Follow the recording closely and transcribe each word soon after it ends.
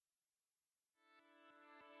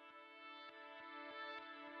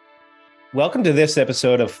Welcome to this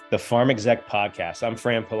episode of the Pharm Exec Podcast. I'm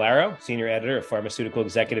Fran Polaro, Senior Editor of Pharmaceutical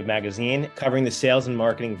Executive Magazine, covering the sales and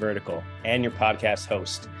marketing vertical, and your podcast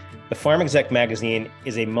host. The Pharm Exec Magazine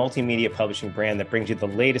is a multimedia publishing brand that brings you the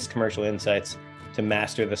latest commercial insights to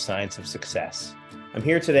master the science of success. I'm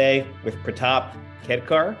here today with Pratap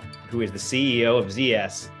Kedkar, who is the CEO of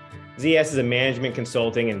ZS. ZS is a management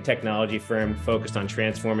consulting and technology firm focused on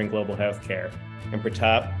transforming global healthcare. And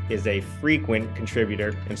Pratap is a frequent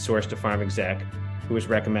contributor and source to Pharm Exec, who was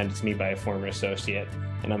recommended to me by a former associate,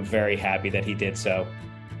 and I'm very happy that he did so.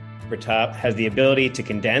 Pratap has the ability to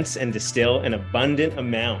condense and distill an abundant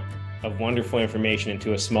amount of wonderful information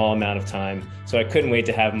into a small amount of time, so I couldn't wait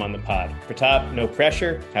to have him on the pod. Pratap, no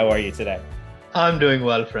pressure. How are you today? I'm doing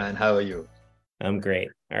well, Fran. How are you? I'm great.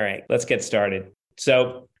 All right, let's get started.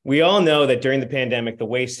 So we all know that during the pandemic, the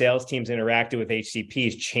way sales teams interacted with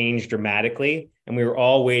HCPs changed dramatically, and we were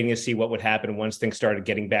all waiting to see what would happen once things started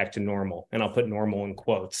getting back to normal. And I'll put normal in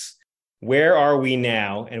quotes. Where are we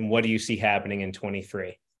now, and what do you see happening in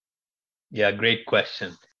 23? Yeah, great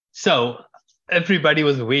question. So everybody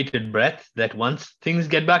was waited breath that once things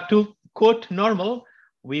get back to, quote, normal,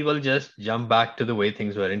 we will just jump back to the way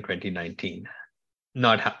things were in 2019.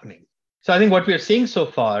 Not happening. So I think what we are seeing so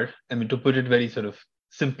far, to put it very sort of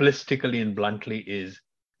simplistically and bluntly, is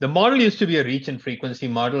the model used to be a reach and frequency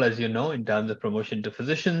model, as you know, in terms of promotion to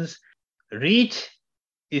physicians. Reach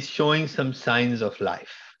is showing some signs of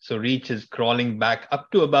life. So reach is crawling back up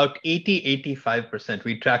to about 85%.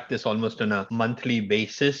 We track this almost on a monthly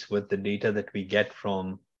basis with the data that we get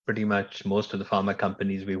from pretty much most of the pharma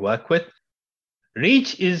companies we work with.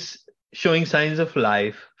 Reach is showing signs of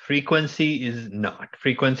life. Frequency is not.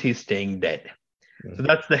 Frequency is staying dead. Mm-hmm. So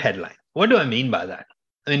that's the headline. What do I mean by that?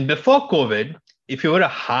 Before COVID, if you were a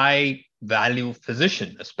high value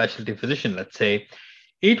physician, a specialty physician, let's say,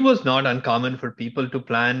 it was not uncommon for people to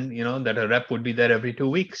plan, that a rep would be there every 2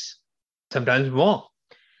 weeks, sometimes more.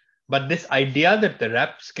 But this idea that the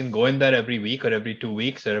reps can go in there every week or every 2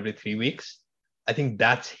 weeks or every 3 weeks, I think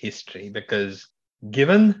that's history, because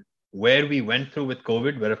given where we went through with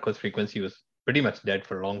COVID, where of course frequency was pretty much dead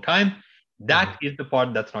for a long time, that is the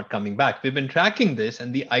part that's not coming back. We've been tracking this,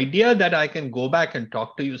 and the idea that I can go back and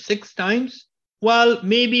talk to you 6 times, well,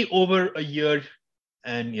 maybe over a year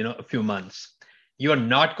and a few months, you're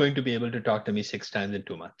not going to be able to talk to me 6 times in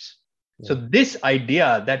 2 months. Yeah. So this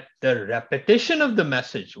idea that the repetition of the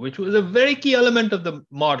message, which was a very key element of the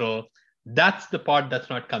model, that's the part that's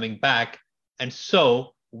not coming back. And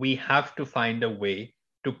so we have to find a way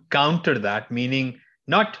to counter that, meaning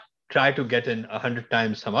not try to get in 100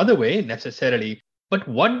 times some other way necessarily, but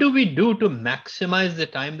what do we do to maximize the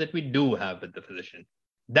time that we do have with the physician?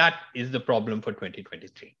 That is the problem for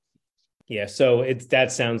 2023. Yeah, so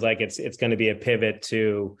that sounds like it's going to be a pivot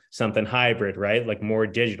to something hybrid, right? Like more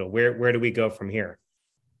digital. Where do we go from here?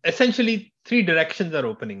 Essentially, 3 directions are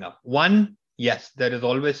opening up. One, yes, there is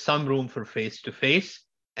always some room for face-to-face,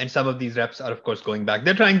 and some of these reps are, of course, going back.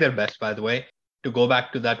 They're trying their best, by the way, to go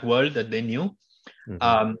back to that world that they knew.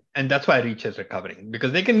 Mm-hmm. And that's why reach is recovering,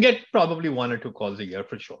 because they can get probably 1 or 2 calls a year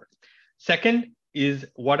for sure. Second is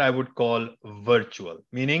what I would call virtual,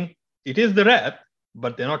 meaning it is the rep,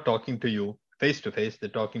 but they're not talking to you face to face. They're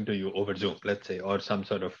talking to you over Zoom, let's say, or some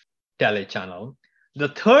sort of tele channel. The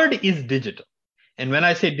third is digital. And when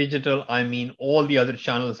I say digital, I mean all the other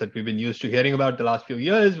channels that we've been used to hearing about the last few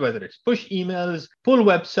years, whether it's push emails, pull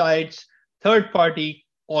websites, third party,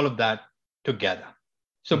 all of that together.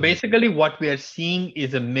 So basically what we are seeing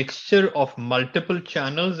is a mixture of multiple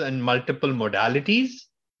channels and multiple modalities,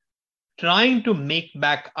 trying to make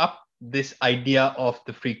back up this idea of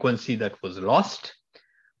the frequency that was lost.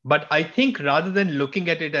 But I think rather than looking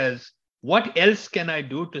at it as what else can I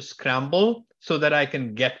do to scramble so that I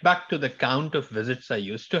can get back to the count of visits I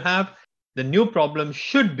used to have, the new problem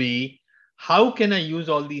should be, how can I use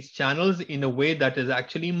all these channels in a way that is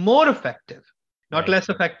actually more effective? Not less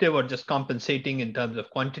effective or just compensating in terms of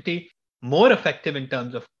quantity, more effective in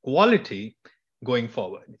terms of quality going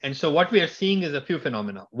forward. And so what we are seeing is a few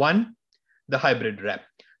phenomena. One, the hybrid rep.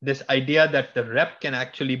 This idea that the rep can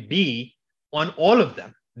actually be on all of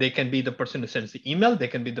them. They can be the person who sends the email. They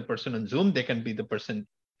can be the person on Zoom. They can be the person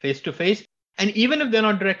face-to-face. And even if they're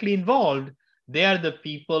not directly involved, they are the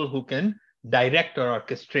people who can direct or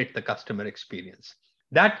orchestrate the customer experience.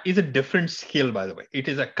 That is a different skill, by the way. It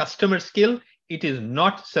is a customer skill. It is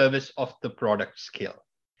not service of the product skill.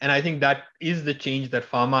 And I think that is the change that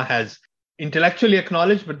pharma has intellectually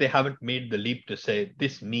acknowledged, but they haven't made the leap to say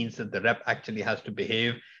this means that the rep actually has to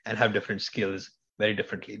behave and have different skills very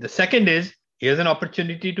differently. The second is, here's an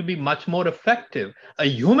opportunity to be much more effective. A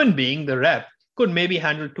human being, the rep, could maybe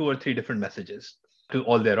handle 2 or 3 different messages to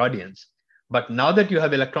all their audience. But now that you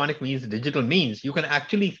have electronic means, digital means, you can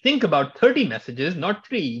actually think about 30 messages, not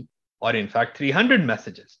three, or in fact, 300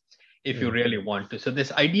 messages if you really want to. So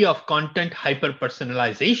this idea of content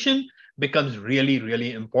hyper-personalization becomes really,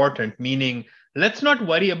 really important, meaning let's not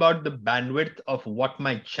worry about the bandwidth of what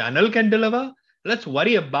my channel can deliver. Let's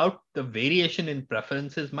worry about the variation in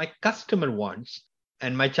preferences my customer wants,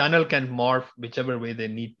 and my channel can morph whichever way they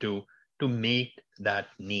need to meet that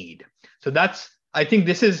need. So I think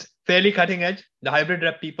this is fairly cutting edge. The hybrid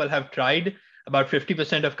rep people have tried. About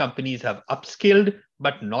 50% of companies have upskilled,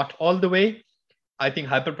 but not all the way. I think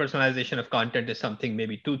hyper-personalization of content is something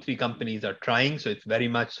maybe 2-3 companies are trying. So it's very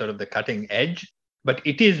much sort of the cutting edge, but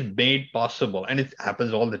it is made possible. And it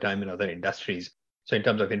happens all the time in other industries. So in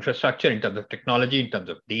terms of infrastructure, in terms of technology, in terms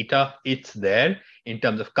of data, it's there. In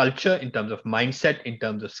terms of culture, in terms of mindset, in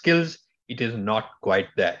terms of skills, it is not quite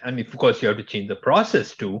there. And of course, you have to change the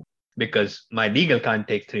process too, because my legal can't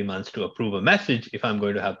take 3 months to approve a message if I'm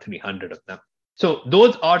going to have 300 of them. So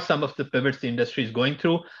those are some of the pivots the industry is going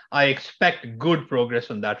through. I expect good progress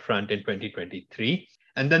on that front in 2023.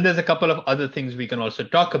 And then there's a couple of other things we can also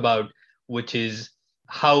talk about, which is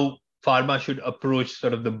how pharma should approach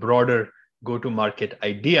sort of the broader go-to-market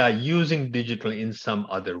idea using digital in some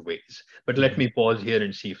other ways. But let me pause here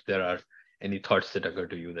and see if there are any thoughts that occur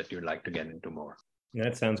to you that you'd like to get into more.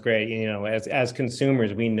 That sounds great. You know, as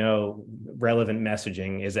consumers, we know relevant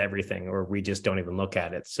messaging is everything, or we just don't even look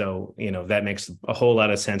at it. So, you know, that makes a whole lot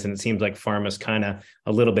of sense. And it seems like pharma's kind of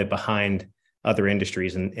a little bit behind other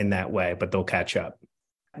industries in that way, but they'll catch up.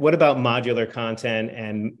 What about modular content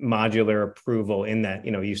and modular approval in that?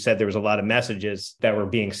 You know, you said there was a lot of messages that were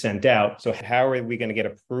being sent out. So how are we going to get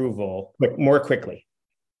approval more quickly?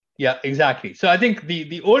 Yeah, exactly. So I think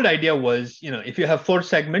the old idea was, you know, if you have 4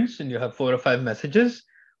 segments and you have 4 or 5 messages,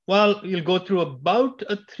 well, you'll go through about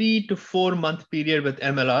a 3 to 4 month period with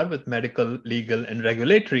MLR, with medical, legal, and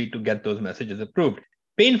regulatory to get those messages approved.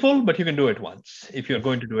 Painful, but you can do it once. If you're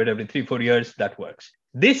going to do it every 3-4 years, that works.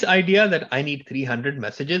 This idea that I need 300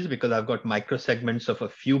 messages because I've got micro segments of a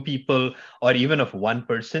few people or even of one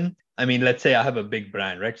person. I mean, let's say I have a big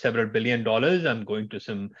brand, right? Several $1 billion. I'm going to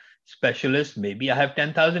some specialist. Maybe I have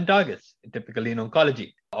 10,000 targets, typically in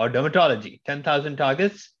oncology or dermatology. 10,000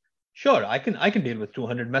 targets. Sure, I can deal with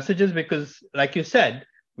 200 messages because, like you said,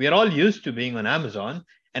 we are all used to being on Amazon,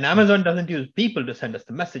 and Amazon doesn't use people to send us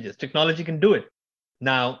the messages. Technology can do it.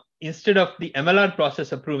 Now, instead of the MLR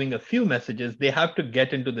process approving a few messages, they have to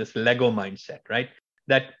get into this Lego mindset, right?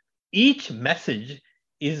 That each message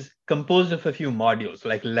is composed of a few modules,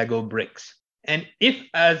 like Lego bricks. And if,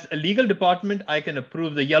 as a legal department, I can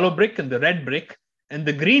approve the yellow brick and the red brick and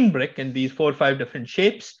the green brick in these 4 or 5 different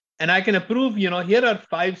shapes, and I can approve, you know, here are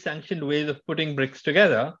 5 sanctioned ways of putting bricks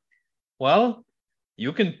together, well,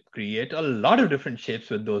 you can create a lot of different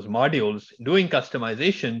shapes with those modules, doing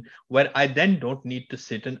customization, where I then don't need to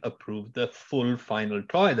sit and approve the full final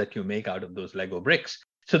toy that you make out of those Lego bricks.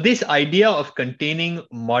 So this idea of containing,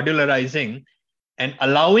 modularizing, and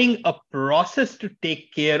allowing a process to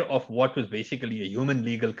take care of what was basically a human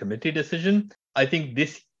legal committee decision, I think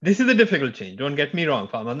this is a difficult change. Don't get me wrong,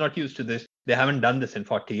 pharma, I'm not used to this. They haven't done this in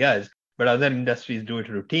 40 years, but other industries do it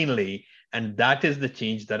routinely. And that is the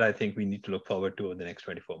change that I think we need to look forward to over the next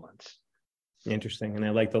 24 months. Interesting. And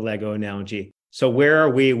I like the Lego analogy. So where are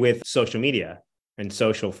we with social media and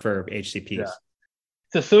social for HCPs? Yeah.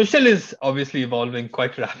 So social is obviously evolving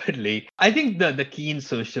quite rapidly. I think the key in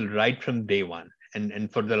social right from day one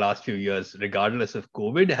and for the last few years, regardless of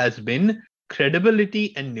COVID, has been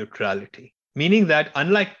credibility and neutrality. Meaning that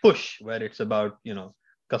unlike push, where it's about, you know,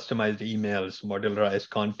 customized emails, modularized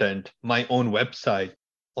content, my own website,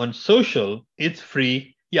 on social, it's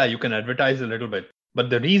free. Yeah, you can advertise a little bit, but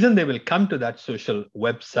the reason they will come to that social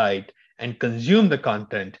website and consume the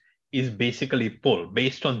content is basically pull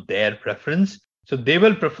based on their preference. So they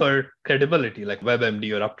will prefer credibility like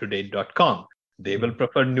WebMD or UpToDate.com. They will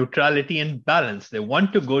prefer neutrality and balance. They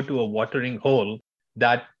want to go to a watering hole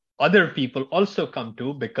that other people also come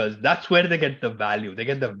to because that's where they get the value. They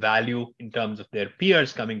get the value in terms of their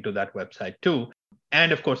peers coming to that website too.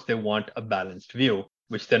 And of course, they want a balanced view,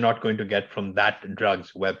 which they're not going to get from that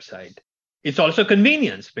drug's website. It's also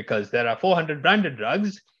convenience because there are 400 branded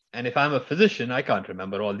drugs. And if I'm a physician, I can't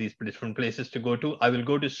remember all these different places to go to. I will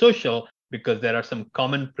go to social because there are some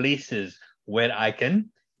common places where I can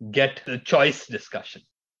get the choice discussion.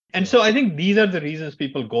 And so I think these are the reasons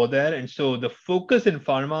people go there. And so the focus in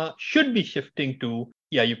pharma should be shifting to,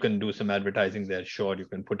 yeah, you can do some advertising there. Sure, you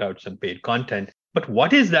can put out some paid content. But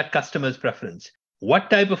what is that customer's preference? What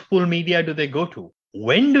type of pull media do they go to?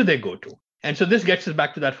 When do they go to? And so this gets us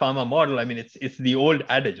back to that pharma model. I mean, it's the old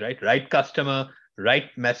adage, right? Right customer, right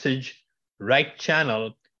message, right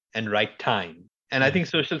channel, and right time. And I think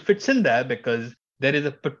social fits in there because there is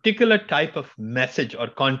a particular type of message or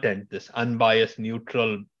content, this unbiased,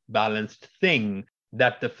 neutral, balanced thing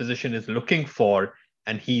that the physician is looking for.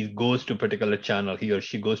 And he goes to a particular channel, he or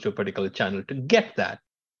she goes to a particular channel to get that.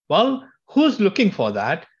 Well, who's looking for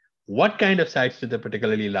that? What kind of sites do they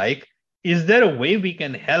particularly like? Is there a way we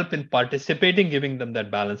can help in participating, giving them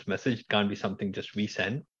that balanced message? It can't be something just we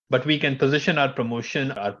send, but we can position our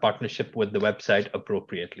promotion, our partnership with the website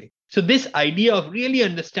appropriately. So this idea of really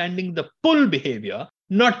understanding the pull behavior,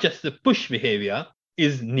 not just the push behavior,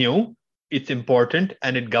 is new. It's important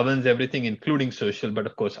and it governs everything, including social, but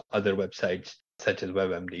of course, other websites such as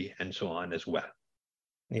WebMD and so on as well.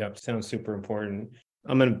 Yeah, sounds super important.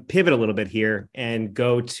 I'm going to pivot a little bit here and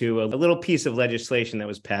go to a little piece of legislation that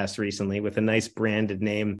was passed recently with a nice branded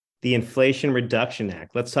name, the Inflation Reduction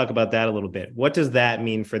Act. Let's talk about that a little bit. What does that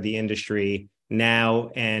mean for the industry now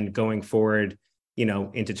and going forward,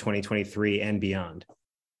 into 2023 and beyond?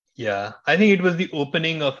 Yeah, I think it was the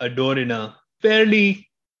opening of a door in a fairly,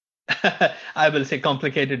 I will say,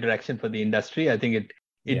 complicated direction for the industry. I think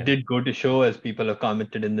it did go to show, as people have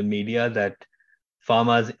commented in the media, that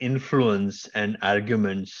pharma's influence and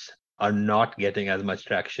arguments are not getting as much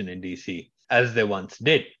traction in DC as they once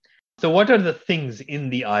did. So what are the things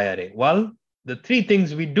in the IRA? Well, the three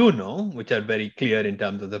things we do know, which are very clear in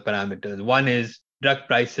terms of the parameters. One is drug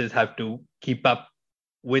prices have to keep up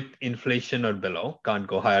with inflation or below, can't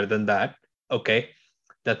go higher than that. Okay,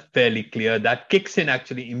 that's fairly clear. That kicks in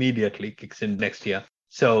actually immediately, kicks in next year.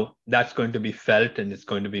 So that's going to be felt, and it's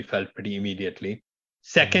going to be felt pretty immediately.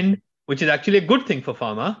 Second, which is actually a good thing for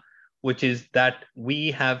pharma, which is that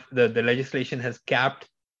we have the legislation has capped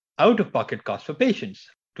out-of-pocket costs for patients,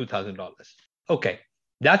 $2,000. Okay,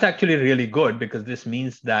 that's actually really good because this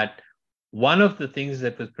means that one of the things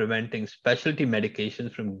that was preventing specialty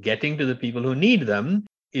medications from getting to the people who need them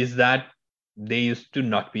is that they used to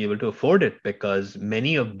not be able to afford it because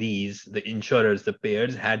many of these, the insurers, the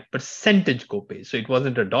payers, had percentage copays. So it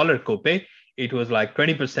wasn't a dollar copay. It was like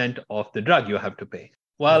 20% of the drug you have to pay.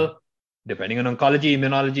 Well, depending on oncology,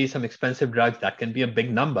 immunology, some expensive drugs, that can be a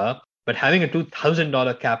big number. But having a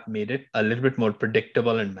 $2,000 cap made it a little bit more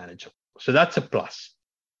predictable and manageable. So that's a plus.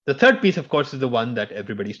 The third piece, of course, is the one that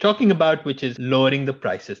everybody's talking about, which is lowering the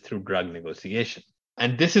prices through drug negotiation.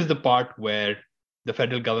 And this is the part where the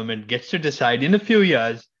federal government gets to decide in a few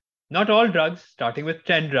years, not all drugs, starting with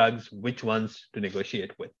 10 drugs, which ones to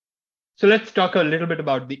negotiate with. So let's talk a little bit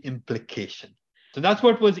about the implication. So that's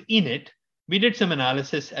what was in it. We did some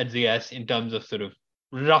analysis at ZS in terms of sort of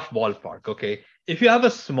rough ballpark. Okay, if you have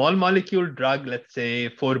a small molecule drug, let's say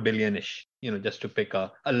 4 billion-ish, just to pick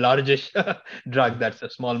a largish drug that's a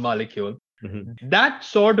small molecule, that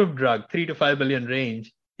sort of drug, 3 to 5 billion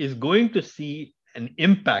range, is going to see an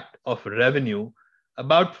impact of revenue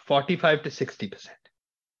about 45 to 60%.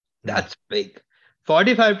 That's big.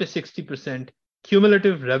 45 to 60%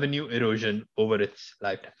 cumulative revenue erosion over its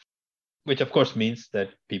lifetime, which of course means that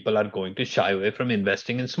people are going to shy away from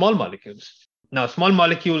investing in small molecules. Now, small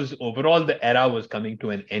molecules, overall, the era was coming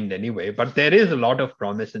to an end anyway, but there is a lot of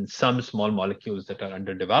promise in some small molecules that are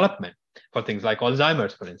under development for things like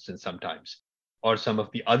Alzheimer's, for instance, sometimes, or some of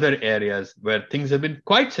the other areas where things have been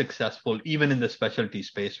quite successful, even in the specialty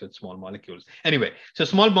space with small molecules. Anyway, so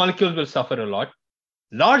small molecules will suffer a lot.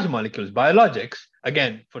 Large molecules, biologics,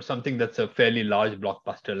 again, for something that's a fairly large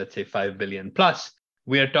blockbuster, let's say 5 billion plus,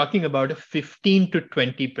 we are talking about a 15 to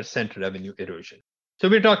 20% revenue erosion. So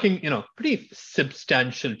we're talking, pretty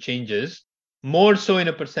substantial changes, more so in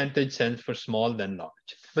a percentage sense for small than large.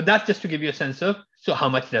 But that's just to give you a sense of, so how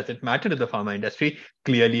much does it matter to the pharma industry?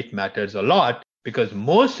 Clearly, it matters a lot because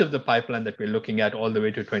most of the pipeline that we're looking at all the way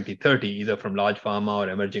to 2030, either from large pharma or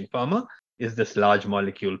emerging pharma, is this large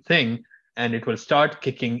molecule thing. And it will start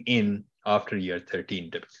kicking in after year 13,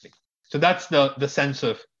 typically. So that's the sense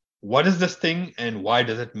of what is this thing and why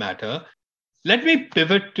does it matter? Let me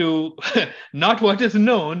pivot to not what is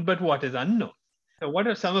known, but what is unknown. So what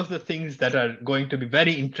are some of the things that are going to be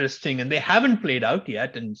very interesting and they haven't played out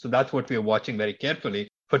yet? And so that's what we're watching very carefully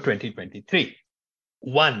for 2023.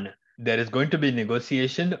 One, there is going to be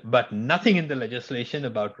negotiation, but nothing in the legislation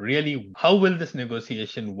about really how will this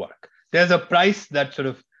negotiation work. There's a price that sort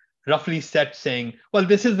of roughly set saying, well,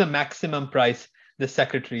 this is the maximum price the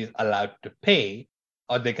secretary is allowed to pay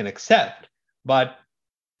or they can accept. But,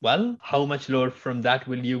 well, how much lower from that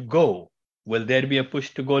will you go? Will there be a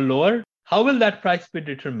push to go lower? How will that price be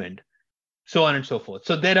determined? So on and so forth.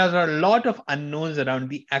 So there are a lot of unknowns around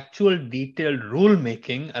the actual detailed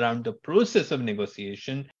rulemaking around the process of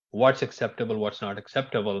negotiation, what's acceptable, what's not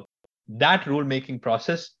acceptable. That rulemaking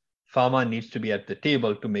process pharma needs to be at the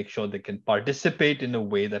table to make sure they can participate in a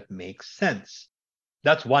way that makes sense.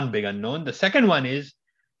 That's one big unknown. The second one is,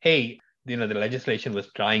 hey, the legislation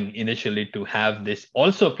was trying initially to have this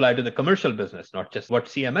also apply to the commercial business, not just what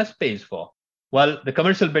CMS pays for. Well, the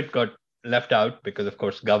commercial bit got left out because, of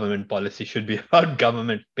course, government policy should be about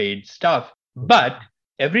government paid stuff. But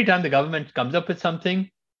every time the government comes up with something,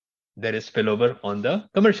 there is spillover on the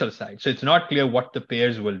commercial side. So it's not clear what the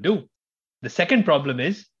payers will do. The second problem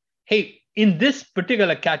is, hey, in this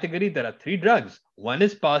particular category, there are 3 drugs. One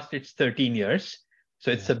is past its 13 years. So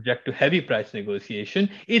it's subject to heavy price negotiation.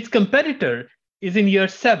 Its competitor is in year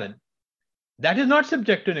 7. That is not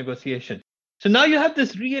subject to negotiation. So now you have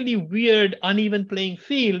this really weird, uneven playing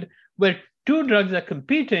field where 2 drugs are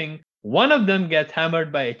competing. One of them gets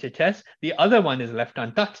hammered by HHS. The other one is left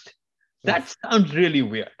untouched. That sounds really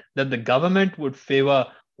weird, that the government would favor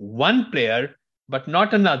one player, but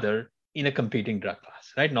not another in a competing drug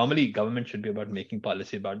class, right? Normally, government should be about making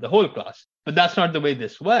policy about the whole class, but that's not the way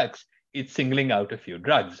this works. It's singling out a few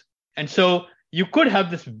drugs. And so you could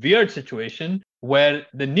have this weird situation where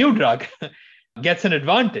the new drug gets an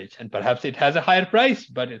advantage and perhaps it has a higher price,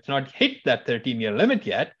 but it's not hit that 13-year limit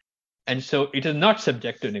yet. And so it is not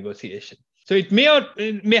subject to negotiation. So it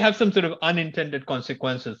may have some sort of unintended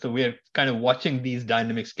consequences. So we're kind of watching these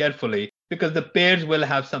dynamics carefully because the payers will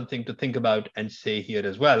have something to think about and say here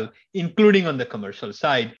as well, including on the commercial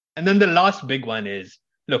side. And then the last big one is,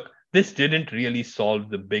 look, this didn't really solve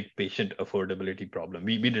the big patient affordability problem.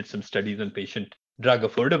 We did some studies on patient drug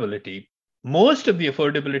affordability. Most of the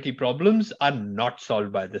affordability problems are not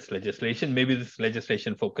solved by this legislation. Maybe this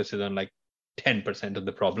legislation focuses on like 10% of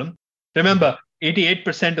the problem. Remember,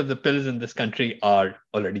 88% of the pills in this country are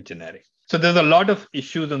already generic. So there's a lot of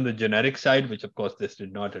issues on the generic side, which of course this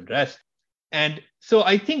did not address. And so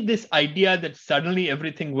I think this idea that suddenly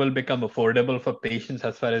everything will become affordable for patients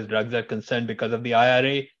as far as drugs are concerned because of the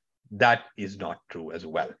IRA, that is not true as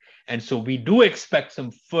well. And so we do expect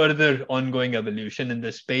some further ongoing evolution in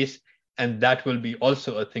this space. And that will be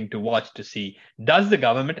also a thing to watch to see, does the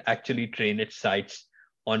government actually train its sights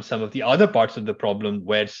on some of the other parts of the problem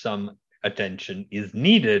where some attention is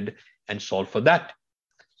needed and solve for that?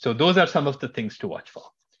 So those are some of the things to watch for.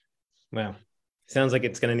 Wow. Sounds like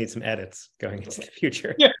it's going to need some edits going into the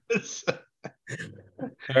future. Yes.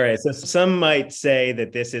 All right. So some might say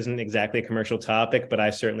that this isn't exactly a commercial topic, but I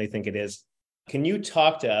certainly think it is. Can you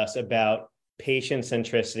talk to us about patient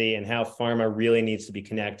centricity and how pharma really needs to be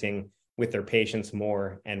connecting with their patients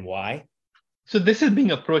more and why? So this is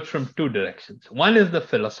being approached from 2 directions. One is the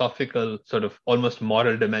philosophical sort of almost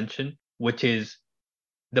moral dimension, which is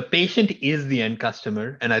the patient is the end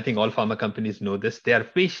customer. And I think all pharma companies know this. They are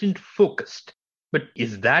patient focused. But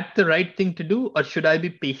is that the right thing to do? Or should I be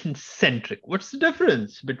patient centric? What's the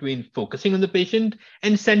difference between focusing on the patient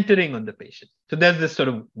and centering on the patient? So there's this sort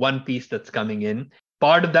of one piece that's coming in.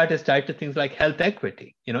 Part of that is tied to things like health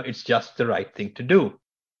equity. It's just the right thing to do.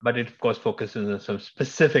 But it, of course, focuses on some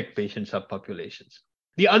specific patient subpopulations.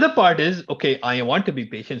 The other part is, okay, I want to be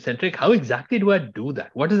patient-centric. How exactly do I do that?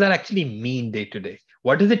 What does that actually mean day to day?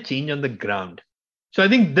 What does it change on the ground? So I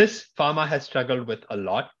think this pharma has struggled with a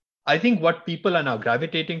lot. I think what people are now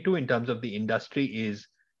gravitating to in terms of the industry is,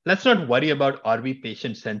 let's not worry about, are we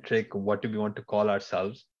patient-centric? What do we want to call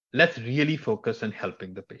ourselves? Let's really focus on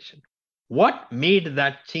helping the patient. What made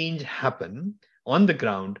that change happen on the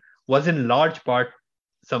ground was in large part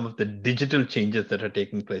some of the digital changes that are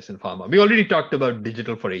taking place in pharma. We already talked about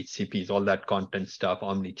digital for HCPs, all that content stuff,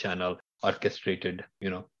 omni-channel, orchestrated,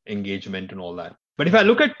 engagement and all that. But if I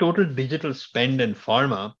look at total digital spend in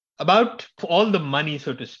pharma, about all the money,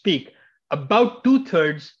 so to speak, about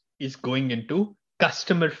 2/3 is going into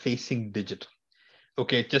customer-facing digital.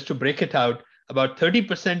 Okay, just to break it out, about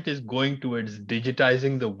 30% is going towards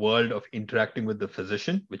digitizing the world of interacting with the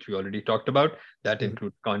physician, which we already talked about. That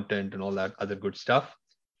includes content and all that other good stuff.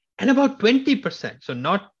 And about 20%, so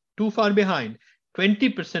not too far behind,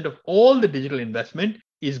 20% of all the digital investment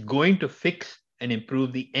is going to fix and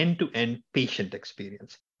improve the end-to-end patient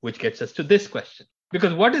experience, which gets us to this question.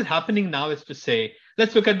 Because what is happening now is to say,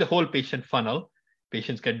 let's look at the whole patient funnel.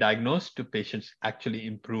 Patients get diagnosed to patients actually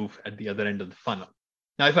improve at the other end of the funnel.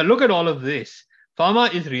 Now, if I look at all of this,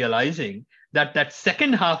 pharma is realizing that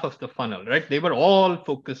second half of the funnel, right? They were all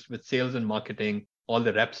focused with sales and marketing, all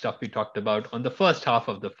the rep stuff we talked about on the first half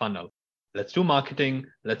of the funnel. Let's do marketing,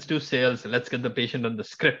 let's do sales, let's get the patient on the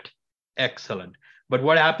script. Excellent. But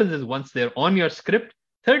what happens is once they're on your script,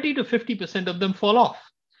 30 to 50% of them fall off.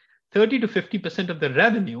 30 to 50% of the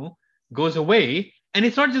revenue goes away. And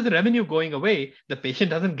it's not just the revenue going away, the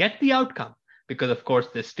patient doesn't get the outcome because, of course,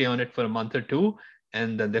 they stay on it for a month or two.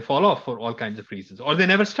 and then they fall off for all kinds of reasons, or they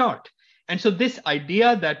never start. And so this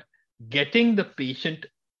idea that getting the patient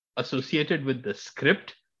associated with the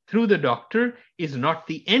script through the doctor is not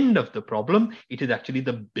the end of the problem. It is actually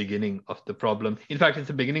the beginning of the problem. In fact, it's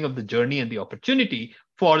the beginning of the journey and the opportunity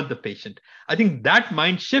for the patient. I think that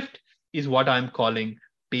mind shift is what I'm calling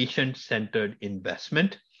patient-centered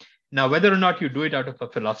investment. Now, whether or not you do it out of a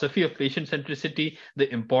philosophy of patient centricity,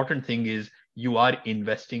 the important thing is you are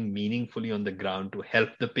investing meaningfully on the ground to help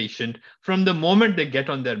the patient from the moment they get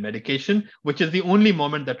on their medication, which is the only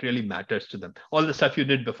moment that really matters to them. All the stuff you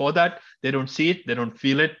did before that, they don't see it, they don't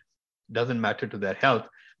feel it, doesn't matter to their health.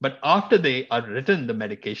 But after they are written the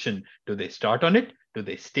medication, do they start on it? Do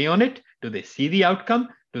they stay on it? Do they see the outcome?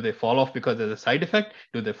 Do they fall off because there's a side effect?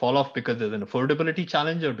 Do they fall off because there's an affordability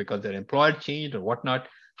challenge or because their employer changed or whatnot?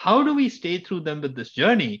 How do we stay through them with this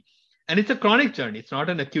journey? And it's a chronic journey. It's not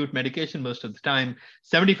an acute medication most of the time.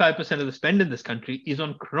 75% of the spend in this country is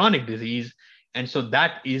on chronic disease. And so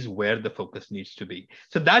that is where the focus needs to be.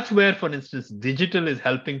 So that's where, for instance, digital is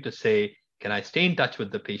helping to say, can I stay in touch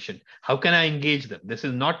with the patient? How can I engage them? This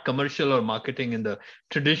is not commercial or marketing in the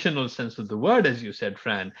traditional sense of the word, as you said,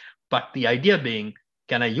 Fran, but the idea being,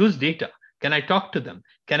 can I use data? Can I talk to them?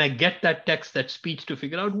 Can I get that text, that speech to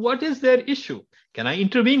figure out what is their issue? Can I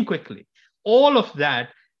intervene quickly? All of that,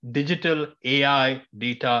 digital, AI,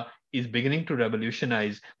 data is beginning to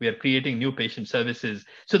revolutionize. We are creating new patient services.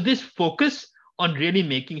 So this focus on really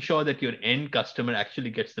making sure that your end customer actually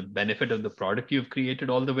gets the benefit of the product you've created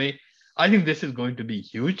all the way, I think this is going to be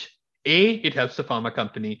huge. It helps the pharma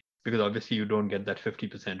company because obviously you don't get that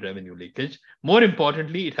 50% revenue leakage. More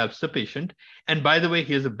importantly, it helps the patient. And by the way,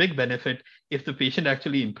 here's a big benefit. If the patient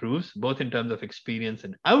actually improves, both in terms of experience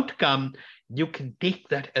and outcome, you can take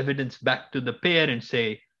that evidence back to the payer and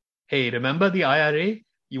say, hey, remember the IRA?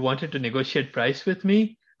 You wanted to negotiate price with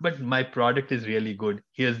me, but my product is really good.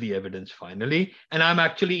 Here's the evidence finally. And I'm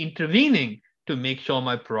actually intervening to make sure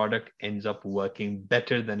my product ends up working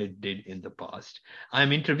better than it did in the past.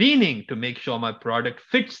 I'm intervening to make sure my product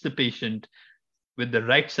fits the patient with the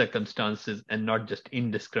right circumstances and not just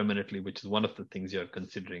indiscriminately, which is one of the things you're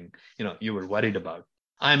considering, you were worried about.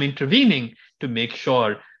 I'm intervening to make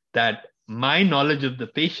sure that my knowledge of the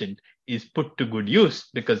patient is put to good use,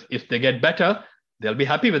 because if they get better, they'll be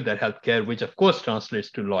happy with their healthcare, which of course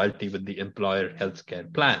translates to loyalty with the employer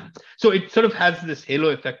healthcare plan. So it sort of has this halo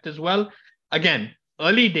effect as well. Again,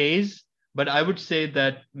 early days, but I would say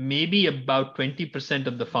that maybe about 20%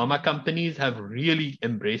 of the pharma companies have really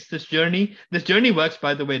embraced this journey. This journey works,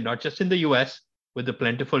 by the way, not just in the US with the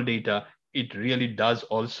plentiful data. It really does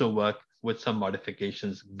also work with some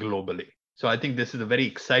modifications globally. So I think this is a very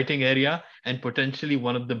exciting area and potentially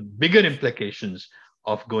one of the bigger implications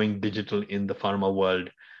of going digital in the pharma world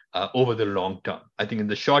over the long term. I think in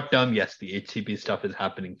the short term, yes, the HCP stuff is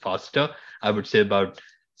happening faster. I would say about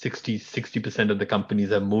 60% of the companies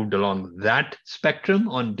have moved along that spectrum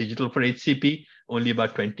on digital for HCP, only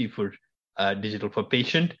about 20 for digital for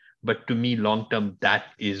patient. But to me, long term, that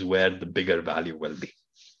is where the bigger value will be.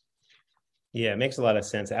 Yeah, it makes a lot of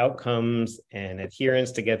sense. Outcomes and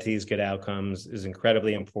adherence to get to these good outcomes is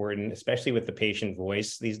incredibly important, especially with the patient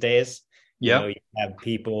voice these days. Yeah, you have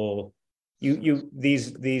people,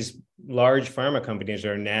 these large pharma companies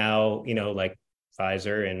are now, like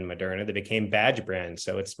Pfizer and Moderna, they became badge brands.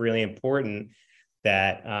 So it's really important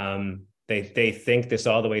that they think this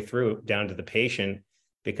all the way through down to the patient,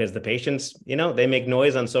 because the patients, they make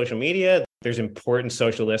noise on social media. There's important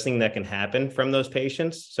social listening that can happen from those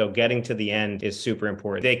patients. So getting to the end is super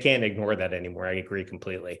important. They can't ignore that anymore. I agree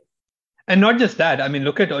completely. And not just that, I mean,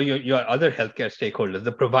 look at your other healthcare stakeholders,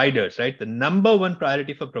 the providers, right? The number one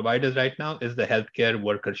priority for providers right now is the healthcare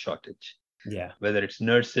worker shortage. Yeah. Whether it's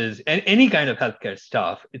nurses and any kind of healthcare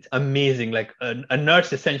staff, it's amazing. Like a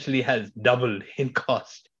nurse essentially has doubled in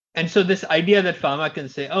cost. And so this idea that pharma can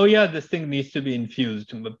say, oh yeah, this thing needs to be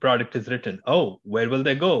infused, the product is written. Oh, where will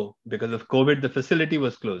they go? Because of COVID, the facility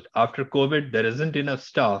was closed. After COVID, there isn't enough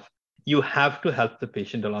staff. You have to help the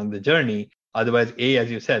patient along the journey. Otherwise,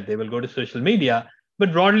 as you said, they will go to social media.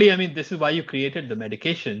 But broadly, I mean, this is why you created the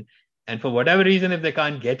medication. And for whatever reason, if they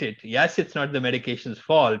can't get it, yes, it's not the medication's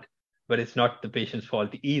fault, but it's not the patient's fault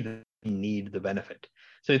either. They need the benefit.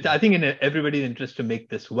 So it's, I think, in everybody's interest to make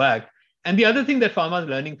this work. And the other thing that pharma is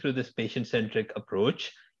learning through this patient-centric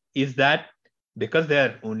approach is that because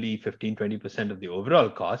they're only 15, 20% of the overall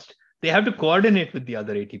cost, they have to coordinate with the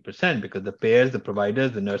other 80% because the payers, the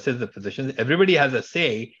providers, the nurses, the physicians, everybody has a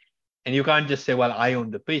say. And you can't just say, well, I own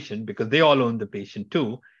the patient, because they all own the patient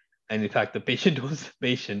too. And in fact, the patient owns the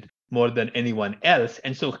patient more than anyone else.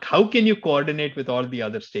 And so how can you coordinate with all the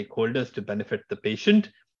other stakeholders to benefit the patient?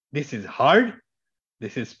 This is hard.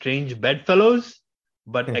 This is strange bedfellows.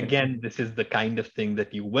 But again, this is the kind of thing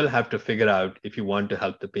that you will have to figure out if you want to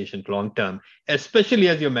help the patient long term, especially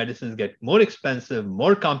as your medicines get more expensive,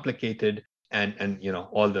 more complicated, and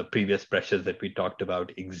all the previous pressures that we talked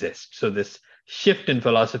about exist. So this shift in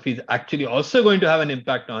philosophy is actually also going to have an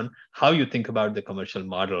impact on how you think about the commercial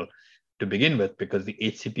model to begin with, because the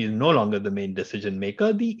HCP is no longer the main decision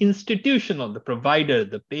maker. The institution or the provider,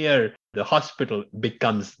 the payer, the hospital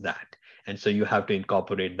becomes that. And so you have to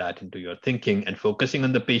incorporate that into your thinking, and focusing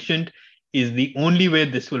on the patient is the only way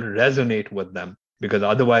this will resonate with them, because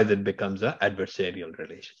otherwise it becomes an adversarial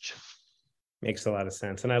relationship. Makes a lot of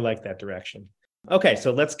sense. And I like that direction. Okay,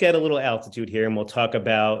 so let's get a little altitude here and we'll talk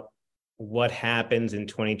about what happens in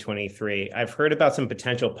 2023. I've heard about some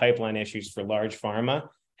potential pipeline issues for large pharma.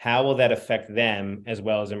 How will that affect them as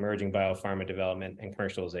well as emerging biopharma development and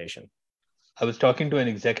commercialization? I was talking to an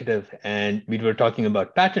executive and we were talking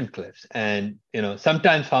about patent cliffs. And,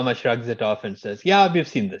 sometimes pharma shrugs it off and says, yeah, we've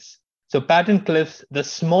seen this. So patent cliffs, the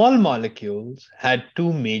small molecules had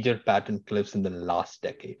two major patent cliffs in the last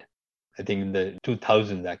decade. I think in the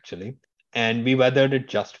 2000s, actually. And we weathered it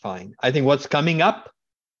just fine. I think what's coming up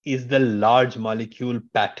is the large molecule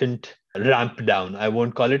patent ramp down. I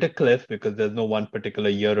won't call it a cliff because there's no one particular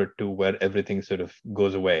year or two where everything sort of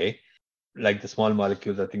goes away. Like the small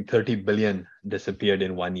molecules, I think 30 billion disappeared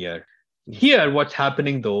in 1 year. Here, what's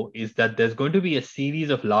happening, though, is that there's going to be a series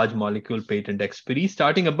of large molecule patent expiry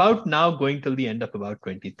starting about now, going till the end of about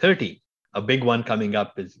 2030. A big one coming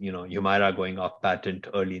up is, Humira going off patent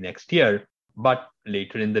early next year. But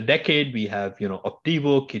later in the decade, we have,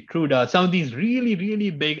 Opdivo, Keytruda, some of these really, really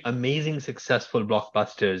big, amazing, successful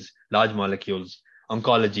blockbusters, large molecules,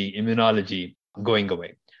 oncology, immunology going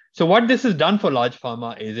away. So what this has done for large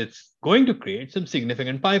pharma is it's going to create some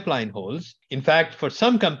significant pipeline holes. In fact, for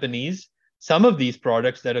some companies, some of these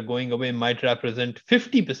products that are going away might represent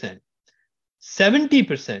 50%,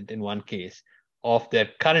 70% in one case of their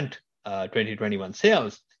current 2021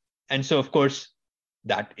 sales. And so, of course,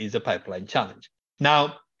 that is a pipeline challenge.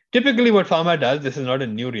 Now, typically what pharma does, this is not a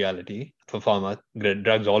new reality for pharma,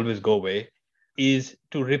 drugs always go away, is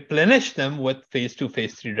to replenish them with phase 2,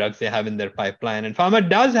 phase 3 drugs they have in their pipeline. And pharma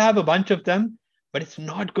does have a bunch of them, but it's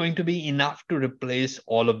not going to be enough to replace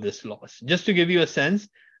all of this loss. Just to give you a sense,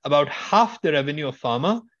 about half the revenue of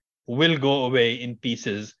pharma will go away in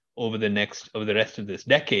pieces over the rest of this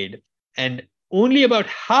decade. And only about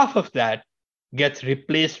half of that gets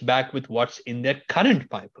replaced back with what's in their current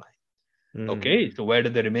pipeline. Okay, so where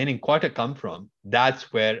did the remaining quarter come from?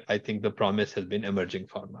 That's where I think the promise has been emerging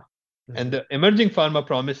pharma. And the emerging pharma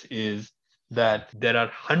promise is that there are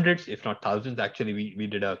hundreds, if not thousands, actually, we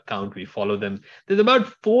did a count, we follow them. There's about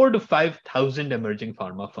 4,000 to 5,000 emerging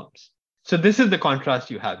pharma firms. So this is the contrast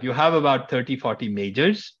you have. You have about 30, 40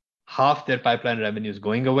 majors, half their pipeline revenue is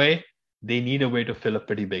going away. They need a way to fill a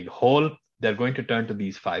pretty big hole. They're going to turn to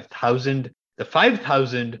these 5,000. The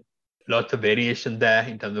 5,000, lots of variation there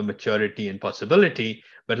in terms of maturity and possibility.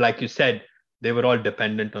 But like you said, they were all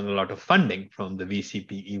dependent on a lot of funding from the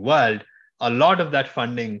VCPE world. A lot of that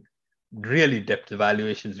funding really dipped. The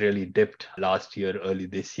valuations really dipped last year, early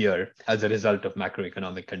this year, as a result of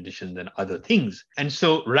macroeconomic conditions and other things. And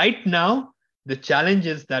so right now, the challenge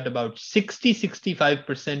is that about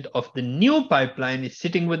 65% of the new pipeline is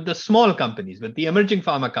sitting with the small companies, with the emerging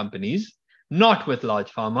pharma companies, not with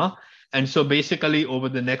large pharma. And so basically over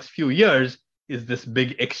the next few years is this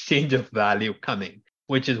big exchange of value coming,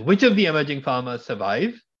 which is which of the emerging pharma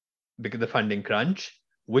survive because of the funding crunch,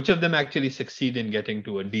 which of them actually succeed in getting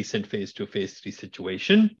to a decent phase 2, phase 3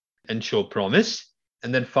 situation and show promise.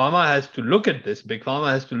 And then pharma has to look at this, big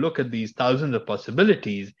pharma has to look at these thousands of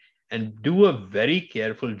possibilities and do a very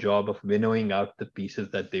careful job of winnowing out the pieces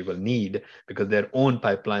that they will need because their own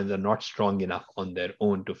pipelines are not strong enough on their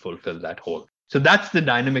own to fulfill that whole. So that's the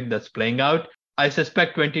dynamic that's playing out. I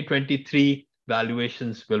suspect 2023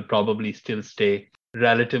 valuations will probably still stay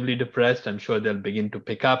relatively depressed. I'm sure they'll begin to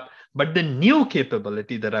pick up. But the new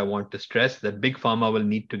capability that I want to stress that big pharma will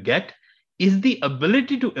need to get is the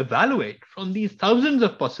ability to evaluate from these thousands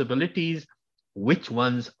of possibilities which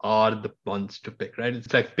ones are the ones to pick, right?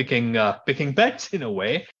 It's like picking pets in a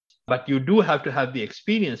way, but you do have to have the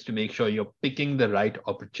experience to make sure you're picking the right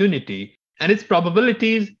opportunity. And its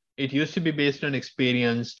probabilities, it used to be based on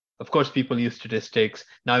experience. Of course, people use statistics.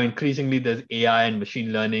 Now, increasingly, there's AI and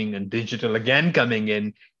machine learning and digital again coming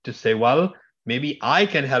in to say, well, maybe I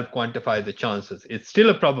can help quantify the chances. It's still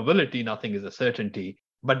a probability. Nothing is a certainty.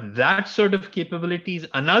 But that sort of capability is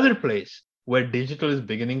another place where digital is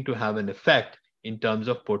beginning to have an effect in terms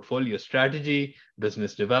of portfolio strategy,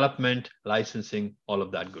 business development, licensing, all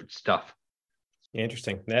of that good stuff.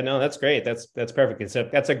 Interesting. No, that's great. That's perfect.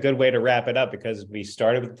 That's a good way to wrap it up, because we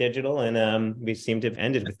started with digital and we seem to have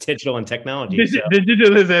ended with digital and technology. So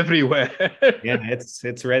digital is everywhere. yeah,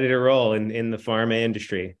 it's ready to roll in the pharma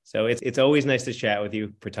industry. So it's always nice to chat with you,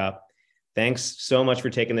 Pratap. Thanks so much for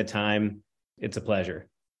taking the time. It's a pleasure.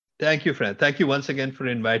 Thank you, Fred. Thank you once again for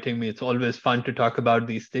inviting me. It's always fun to talk about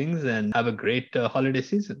these things, and have a great holiday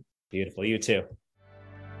season. Beautiful. You too.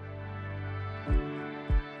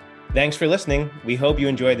 Thanks for listening. We hope you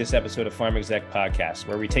enjoyed this episode of Pharm Exec Podcast,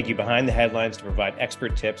 where we take you behind the headlines to provide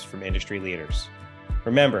expert tips from industry leaders.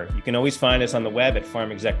 Remember, you can always find us on the web at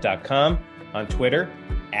pharmexec.com, on Twitter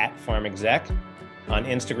 @pharmexec, on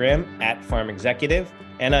Instagram @pharmexecutive,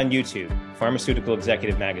 and on YouTube, Pharmaceutical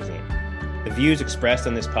Executive Magazine. The views expressed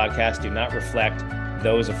on this podcast do not reflect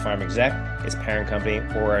those of Pharm Exec, its parent company,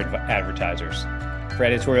 or advertisers. For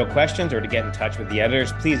editorial questions or to get in touch with the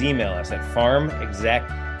editors, please email us at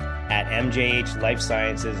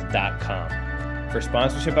pharmexec@mjhlifesciences.com. For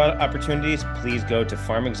sponsorship opportunities, please go to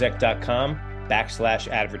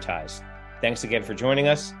pharmexec.com/advertise. Thanks again for joining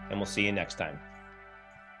us, and we'll see you next time.